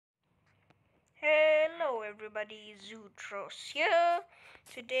Hello everybody, Zootros here.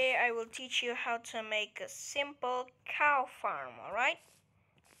 Today I will teach you how to make a simple cow farm, alright?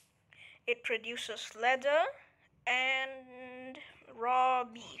 It produces leather and raw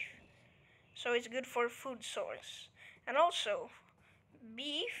beef, so it's good for food source. And also,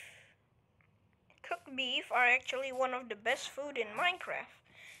 cooked beef are actually one of the best food in Minecraft.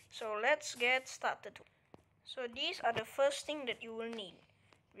 So let's get started. So these are the first thing that you will need.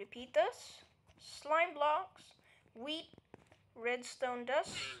 Repeaters, slime blocks, wheat, redstone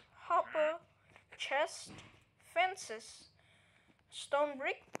dust, hopper, chest, fences, stone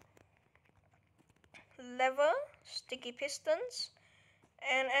brick, lever, sticky pistons,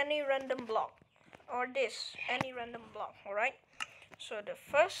 and any random block, or any random block, alright? So the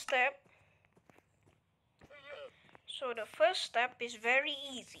first step is very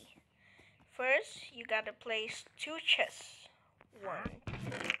easy. First, you gotta place two chests. One,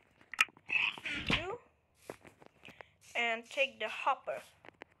 two, and take the hopper.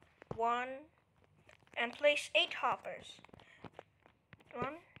 One, and place 8 hoppers.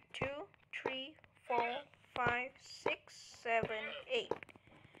 1, 2, 3, 4, 5, 6, 7, 8.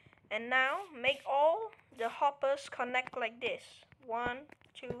 And now make all the hoppers connect like this. 1,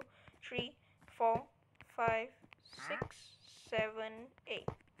 2, 3, 4, 5, 6, 7, 8.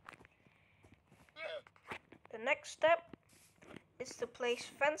 The next step is to place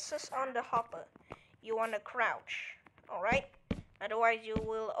fences on the hopper. You want to crouch, alright? Otherwise you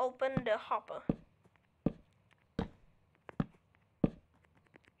will open the hopper.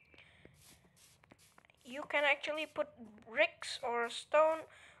 You can actually put bricks or stone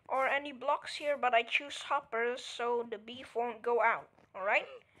or any blocks here, but I choose hoppers so the beef won't go out, alright?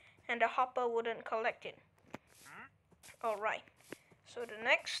 And the hopper wouldn't collect it. Alright, so the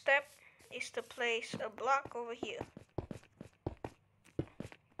next step is to place a block over here.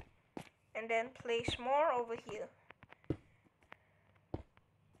 And then place more over here.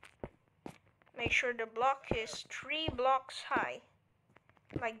 Make sure the block is 3 blocks high,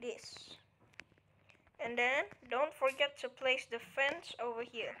 like this. And then don't forget to place the fence over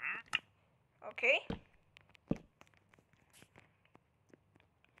here. Okay?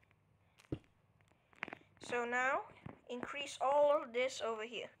 So now increase all of this over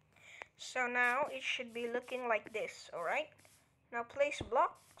here. So now it should be looking like this, alright? Now place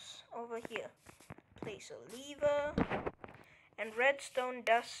blocks over here. Place a lever and redstone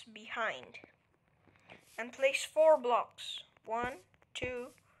dust behind. And place 4 blocks. 1, 2,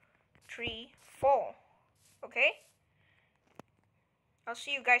 3, 4. Okay? I'll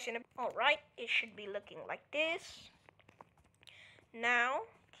see you guys in a... Alright, it should be looking like this. Now,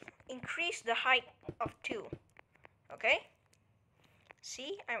 increase the height of 2. Okay?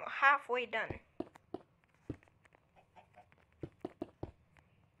 See, I'm halfway done.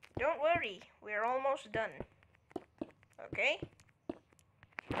 Don't worry, we're almost done. Okay?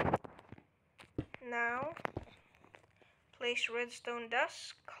 Now, place redstone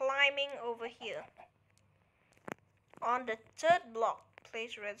dust climbing over here. On the 3rd block,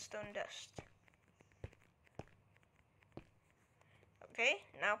 place redstone dust. Okay,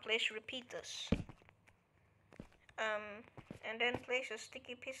 now place repeaters. And then place a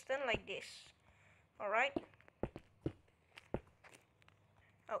sticky piston like this. Alright?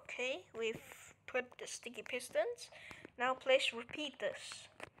 Okay, we've put the sticky pistons. Now place repeaters.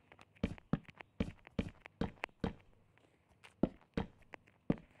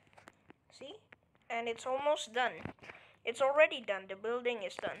 See? And it's almost done. It's already done. The building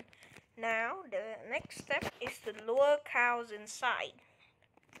is done. Now, the next step is to lure cows inside.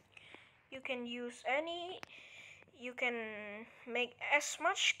 You can make as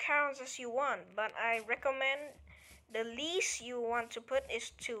much cows as you want, but I recommend the least you want to put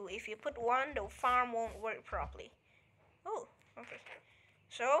is 2. If you put 1, the farm won't work properly. Oh, okay.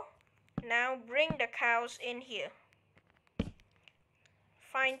 So, now bring the cows in here.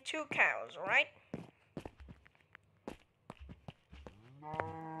 Find 2 cows, alright?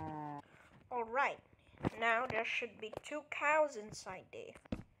 Alright, now there should be 2 cows inside there.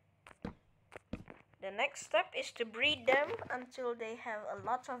 The next step is to breed them until they have a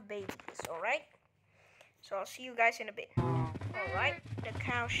lot of babies, alright? So I'll see you guys in a bit. Alright, the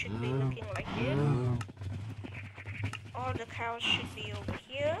cows should be looking like this. All the cows should be over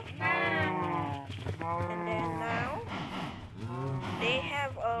here. And then now, they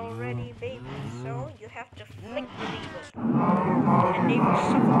have already babies, so you have to flick the lever. And they will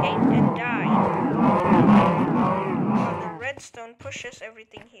suffocate and die. While the redstone pushes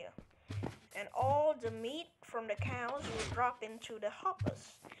everything here. And all the meat from the cows will drop into the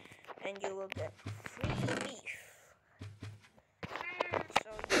hoppers. And you will get free beef. So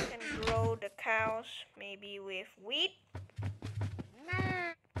you can grow the cows maybe maybe with wheat,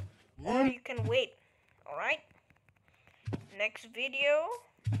 or you can wait. Alright, next video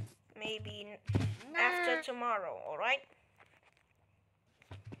maybe after tomorrow. Alright,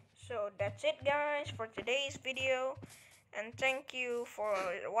 so that's it guys for today's video, and thank you for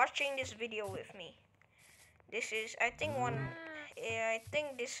watching this video with me. This is I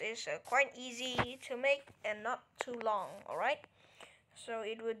think this is quite easy to make and not too long. Alright, so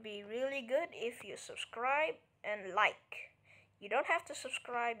it would be really good if you subscribe and like. You don't have to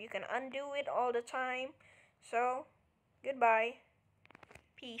subscribe, you can undo it all the time. So goodbye,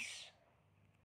 peace.